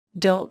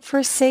Don't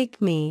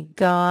forsake me,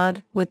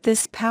 God, with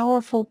this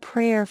powerful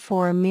prayer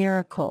for a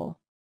miracle.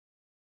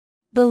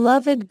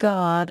 Beloved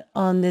God,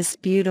 on this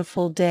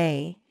beautiful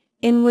day,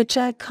 in which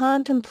I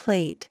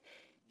contemplate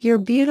your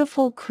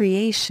beautiful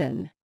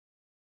creation,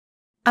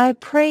 I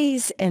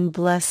praise and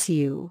bless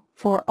you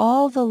for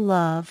all the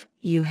love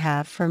you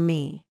have for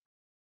me.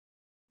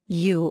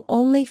 You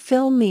only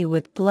fill me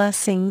with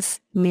blessings,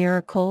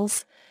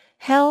 miracles,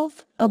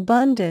 health,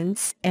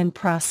 abundance, and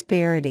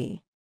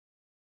prosperity.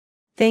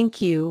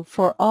 Thank you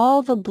for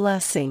all the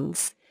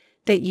blessings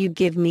that you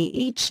give me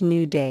each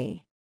new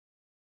day.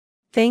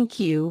 Thank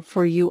you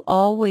for you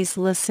always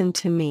listen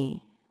to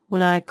me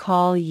when I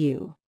call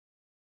you.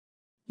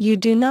 You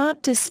do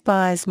not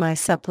despise my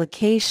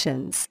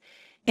supplications,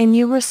 and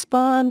you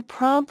respond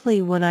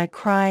promptly when I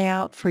cry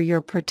out for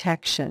your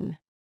protection.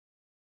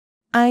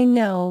 I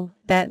know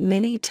that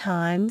many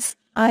times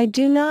I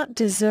do not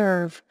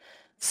deserve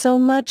so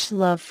much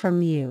love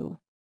from you,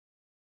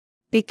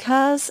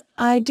 because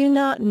I do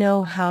not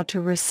know how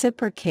to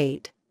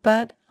reciprocate,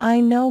 but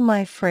I know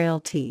my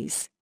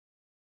frailties.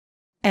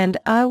 And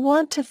I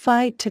want to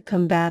fight to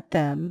combat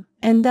them,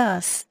 and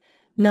thus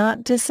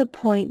not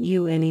disappoint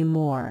you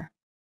anymore.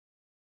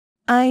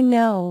 I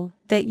know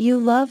that you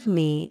love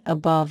me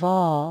above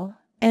all,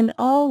 and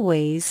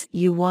always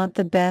you want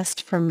the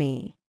best for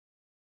me.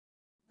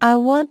 I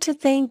want to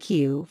thank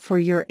you for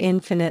your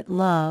infinite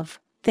love.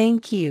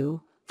 Thank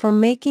you for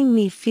making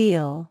me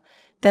feel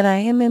that I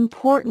am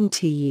important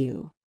to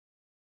you,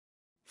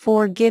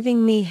 for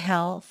giving me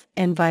health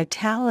and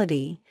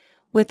vitality.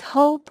 With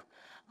hope,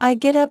 I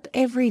get up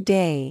every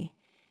day,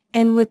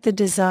 and with the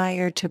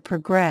desire to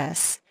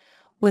progress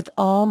with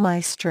all my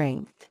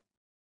strength.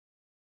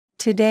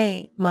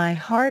 Today, my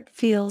heart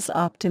feels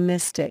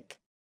optimistic.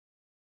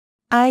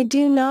 I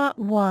do not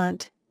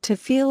want to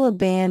feel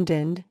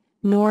abandoned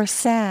nor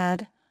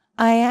sad.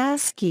 I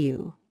ask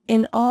you,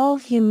 in all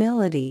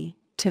humility,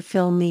 to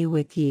fill me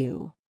with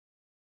you.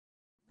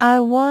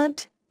 I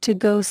want to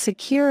go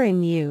secure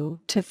in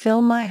you, to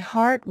fill my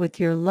heart with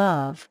your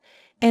love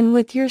and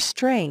with your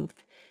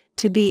strength,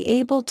 to be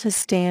able to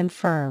stand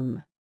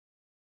firm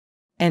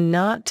and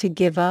not to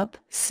give up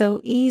so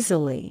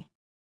easily.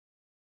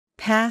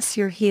 Pass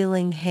your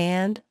healing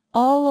hand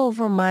all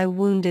over my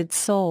wounded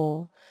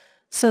soul,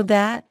 so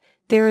that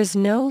there is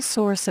no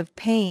source of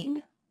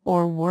pain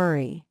or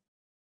worry.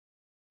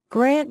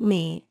 Grant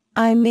me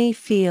I may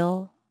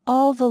feel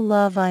all the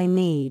love I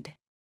need,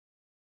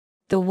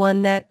 the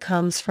one that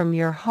comes from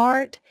your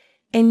heart,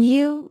 and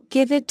you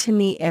give it to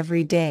me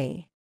every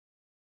day.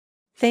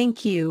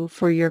 Thank you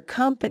for your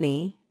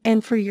company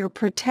and for your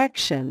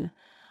protection.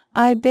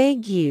 I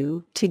beg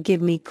you to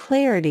give me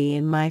clarity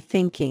in my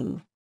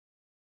thinking,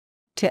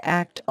 to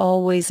act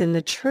always in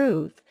the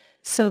truth,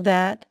 so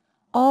that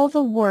all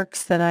the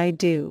works that I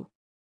do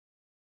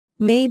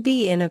may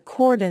be in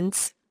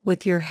accordance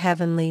with your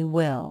heavenly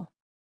will.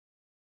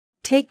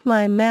 Take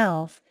my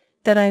mouth,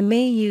 that I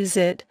may use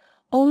it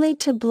only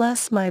to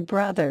bless my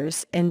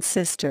brothers and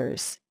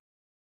sisters,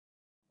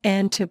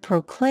 and to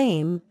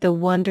proclaim the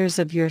wonders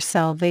of your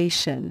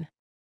salvation.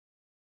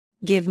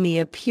 Give me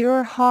a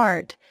pure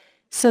heart,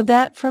 so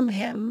that from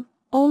him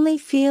only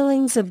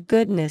feelings of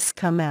goodness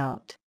come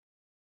out,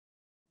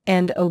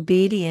 and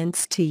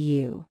obedience to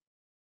you.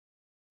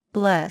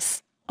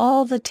 Bless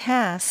all the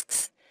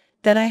tasks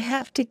that I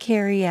have to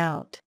carry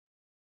out.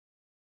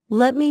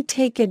 Let me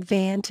take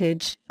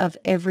advantage of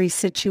every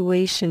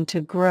situation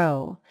to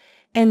grow,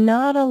 and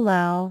not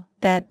allow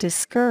that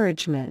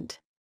discouragement.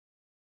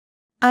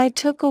 I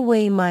took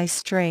away my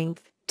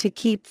strength to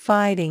keep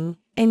fighting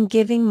and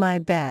giving my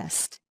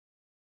best.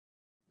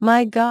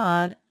 My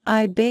God,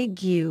 I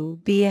beg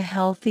you, be a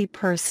healthy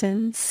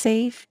person,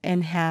 safe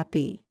and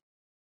happy.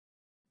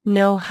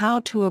 Know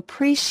how to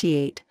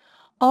appreciate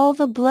all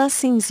the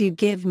blessings you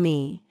give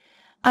me.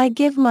 I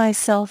give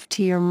myself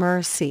to your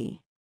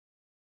mercy,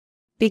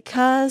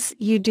 because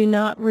you do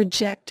not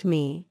reject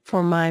me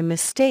for my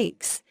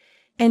mistakes,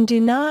 and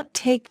do not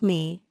take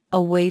me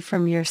away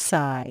from your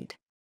side,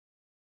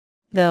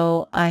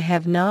 though I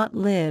have not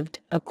lived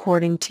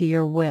according to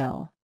your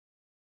will.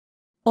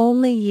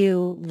 Only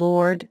you,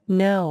 Lord,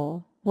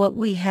 know what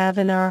we have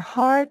in our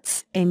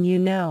hearts, and you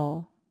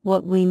know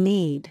what we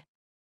need.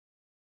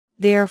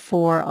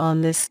 Therefore,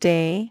 on this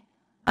day,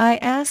 I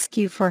ask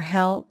you for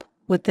help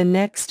with the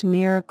next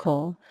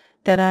miracle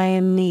that I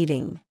am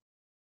needing.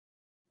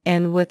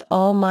 And with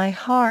all my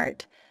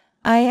heart,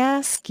 I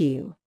ask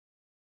you.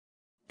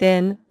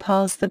 Then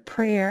pause the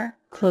prayer,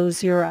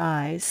 close your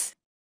eyes,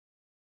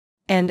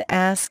 and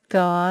ask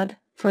God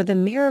for the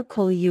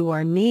miracle you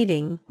are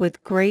needing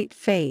with great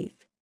faith.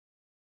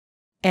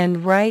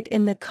 And write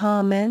in the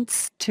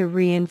comments to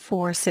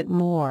reinforce it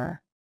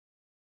more.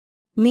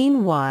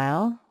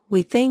 Meanwhile,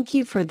 we thank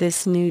you for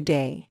this new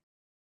day.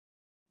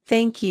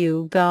 Thank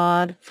you,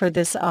 God, for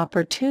this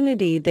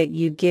opportunity that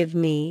you give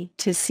me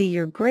to see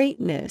your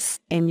greatness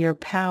and your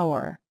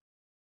power,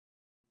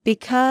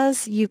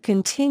 because you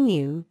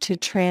continue to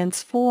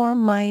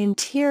transform my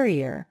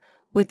interior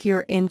with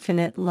your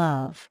infinite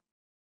love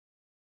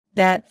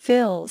that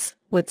fills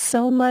with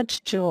so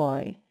much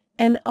joy,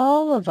 and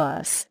all of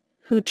us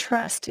who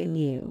trust in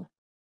you.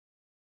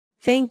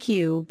 Thank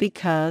you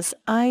because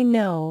I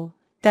know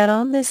that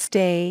on this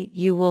day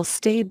you will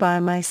stay by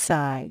my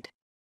side.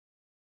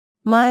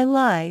 My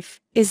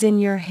life is in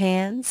your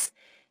hands.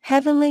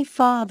 Heavenly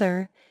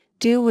Father,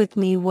 do with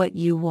me what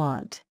you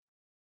want.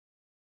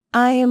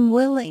 I am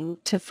willing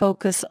to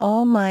focus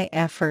all my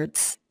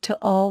efforts to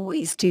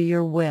always do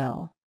your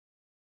will.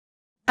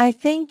 I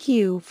thank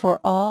you for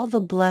all the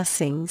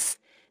blessings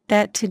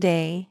that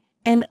today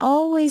and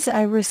always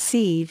I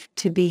receive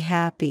to be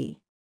happy.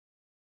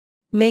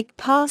 Make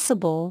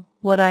possible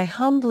what I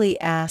humbly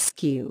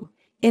ask you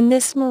in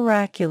this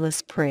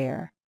miraculous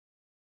prayer.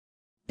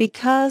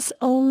 Because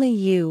only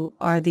you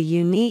are the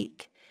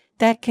unique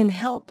that can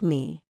help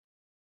me.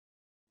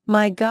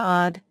 My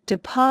God,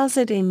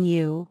 deposit in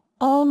you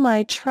all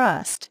my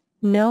trust,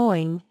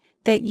 knowing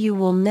that you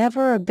will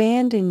never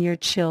abandon your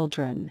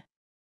children.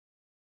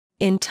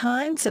 In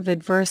times of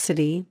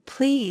adversity,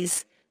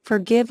 please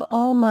forgive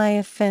all my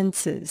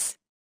offenses,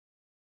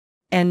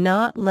 and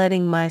not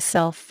letting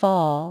myself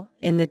fall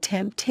in the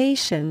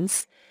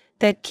temptations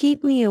that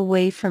keep me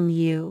away from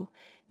you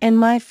and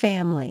my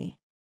family.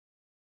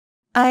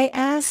 I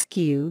ask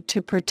you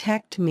to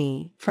protect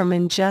me from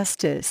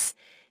injustice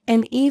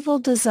and evil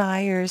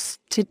desires,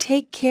 to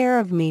take care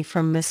of me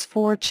from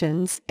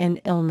misfortunes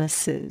and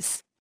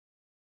illnesses.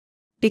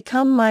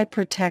 Become my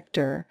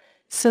protector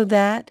so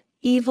that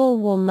evil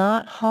will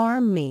not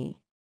harm me.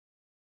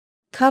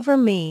 Cover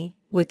me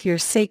with your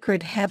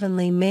sacred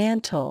heavenly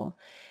mantle,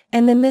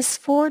 and the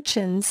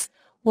misfortunes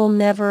will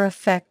never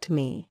affect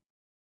me.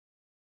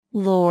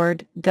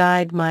 Lord,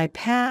 guide my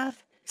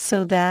path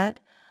so that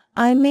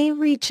I may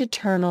reach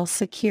eternal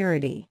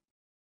security.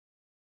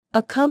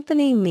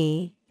 Accompany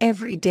me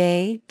every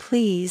day,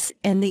 please,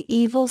 and the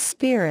evil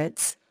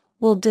spirits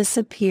will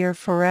disappear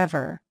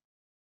forever.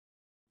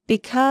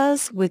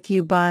 Because with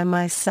you by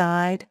my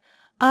side,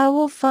 I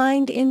will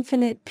find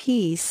infinite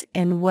peace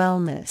and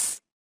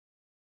wellness.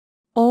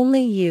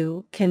 Only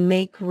you can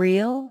make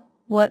real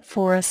what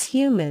for us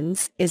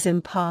humans is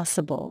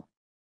impossible.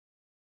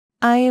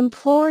 I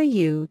implore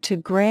you to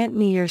grant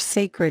me your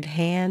sacred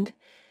hand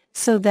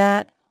so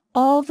that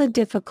all the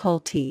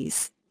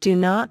difficulties do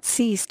not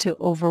cease to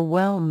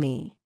overwhelm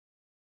me,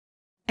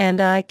 and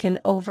I can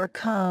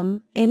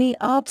overcome any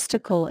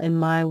obstacle in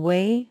my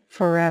way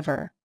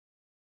forever.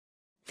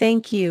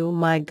 Thank you,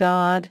 my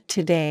God.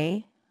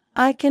 Today,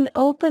 I can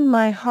open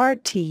my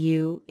heart to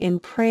you in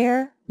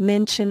prayer,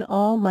 mention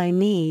all my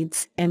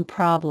needs and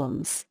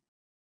problems.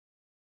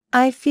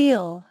 I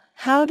feel,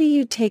 how do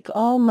you take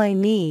all my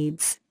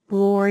needs?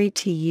 Glory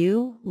to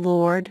you,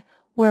 Lord,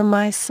 where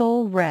my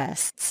soul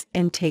rests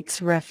and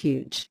takes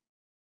refuge.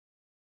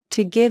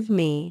 To give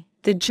me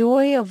the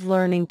joy of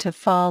learning to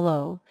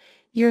follow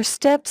your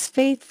steps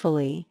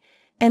faithfully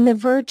and the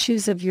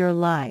virtues of your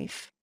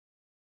life.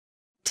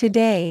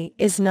 Today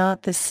is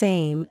not the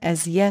same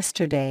as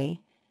yesterday,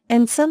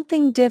 and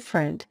something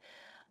different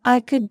I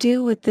could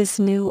do with this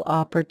new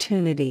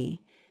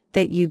opportunity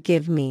that you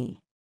give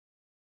me.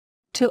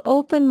 To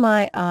open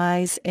my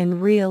eyes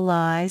and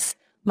realize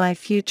my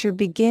future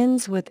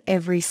begins with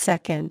every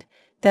second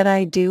that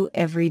I do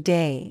every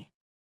day.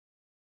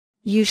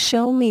 You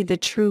show me the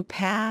true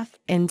path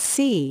and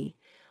see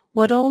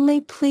what only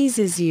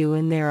pleases you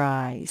in their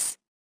eyes.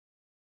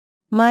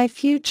 My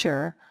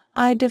future,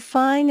 I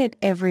define it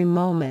every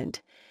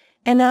moment,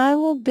 and I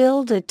will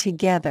build it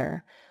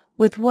together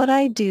with what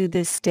I do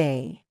this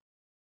day.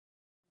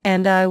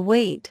 And I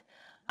wait,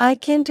 I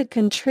can to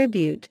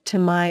contribute to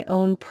my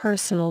own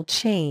personal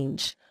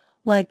change,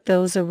 like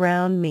those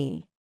around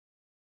me.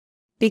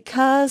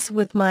 Because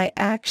with my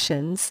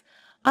actions,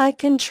 I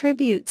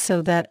contribute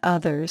so that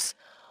others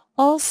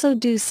also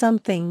do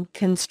something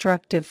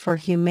constructive for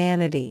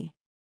humanity.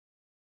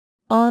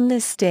 On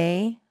this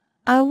day,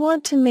 I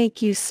want to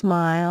make you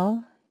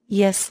smile.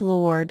 Yes,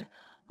 Lord,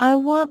 I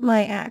want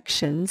my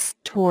actions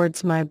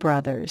towards my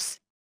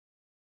brothers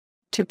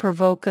to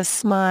provoke a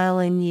smile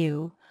in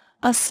you,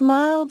 a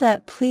smile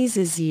that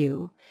pleases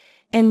you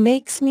and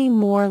makes me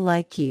more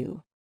like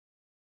you.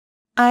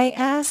 I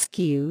ask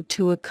you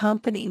to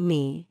accompany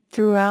me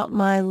throughout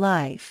my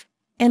life,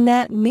 and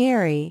that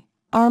Mary,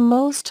 our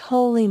most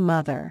holy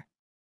Mother,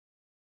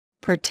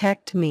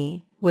 protect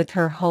me with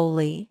her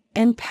holy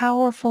and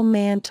powerful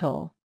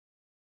mantle.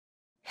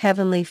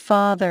 Heavenly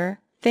Father,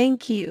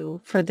 thank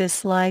you for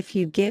this life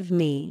you give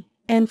me,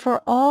 and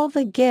for all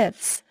the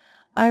gifts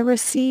I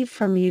receive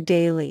from you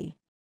daily.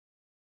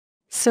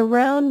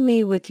 Surround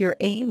me with your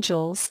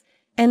angels,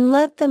 and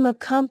let them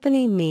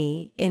accompany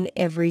me in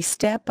every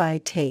step I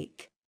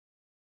take.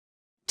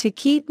 To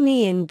keep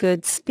me in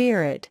good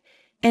spirit,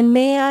 and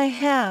may I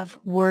have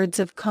words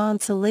of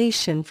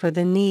consolation for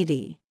the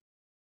needy.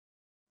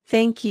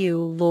 Thank you,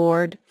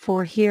 Lord,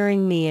 for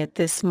hearing me at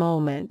this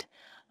moment.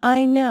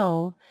 I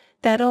know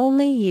that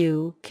only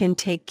you can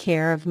take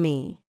care of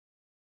me.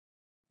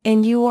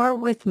 And you are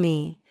with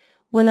me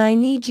when I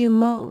need you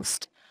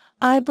most.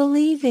 I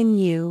believe in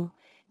you,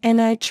 and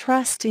I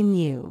trust in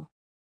you.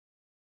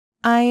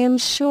 I am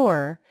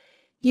sure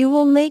You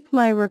will make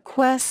my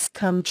requests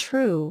come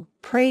true,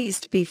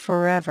 praised be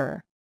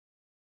forever.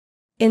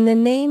 In the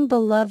name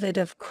beloved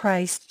of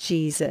Christ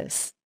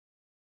Jesus.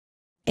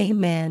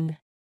 Amen.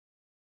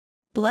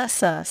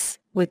 Bless us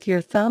with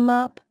your thumb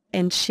up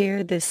and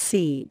share this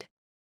seed.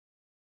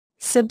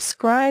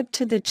 Subscribe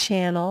to the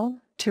channel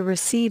to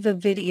receive a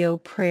video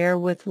prayer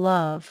with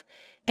love,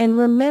 and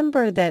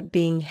remember that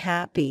being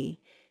happy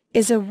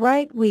is a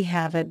right we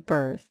have at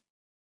birth.